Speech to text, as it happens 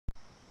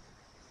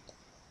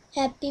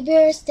Happy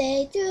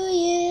birthday to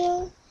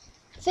you.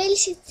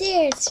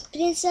 Gefeliciteerd,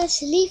 prinses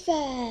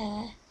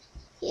Lieve.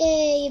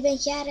 Jee, je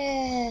bent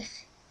jarig.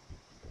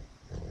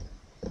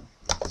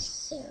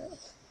 Zo.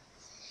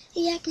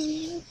 Ja, ik neem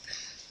nu op.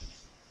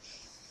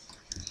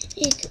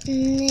 Ik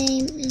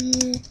neem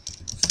nu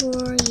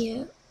voor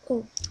je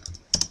op.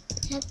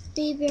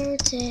 Happy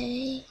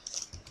birthday.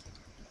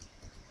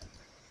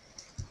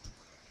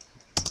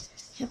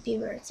 Happy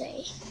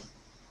birthday.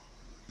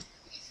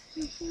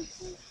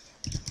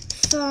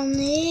 Van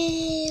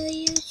heel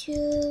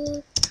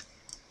YouTube.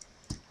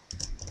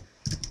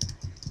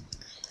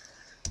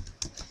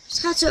 Dus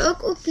gaat ze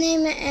ook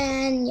opnemen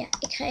en ja,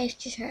 ik ga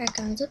eventjes haar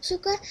account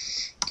opzoeken.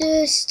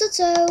 Dus tot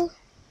zo.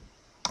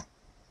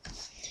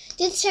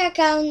 Dit is haar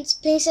account,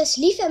 Prinses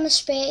Lieve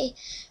MSP.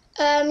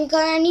 Je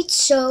kan haar niet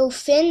zo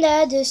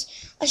vinden, dus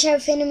als je haar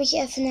wil vinden moet je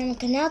even naar mijn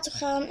kanaal toe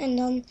gaan en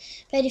dan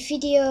bij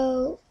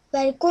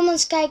de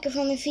comments kijken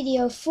van mijn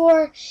video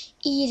voor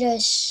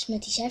Iris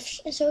met die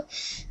cijfers en zo.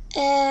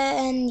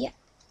 En ja,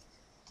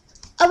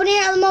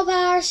 abonneer allemaal op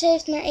haar, ze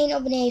heeft maar 1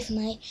 abonnee van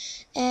mij.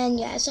 En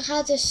ja, ze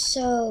gaat dus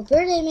zo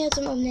birthday met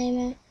hem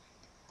opnemen.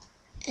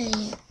 En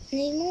ja,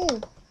 neem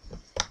op.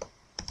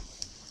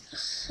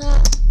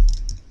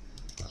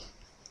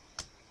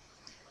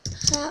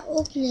 Ga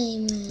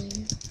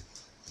opnemen.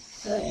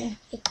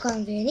 Ik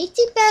kan weer niet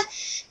typen,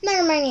 maar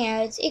dat maakt niet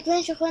uit. Ik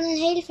wens je gewoon een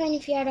hele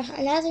fijne verjaardag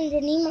en laat hem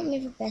door niemand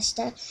meer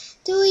verpesten.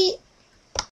 Doei!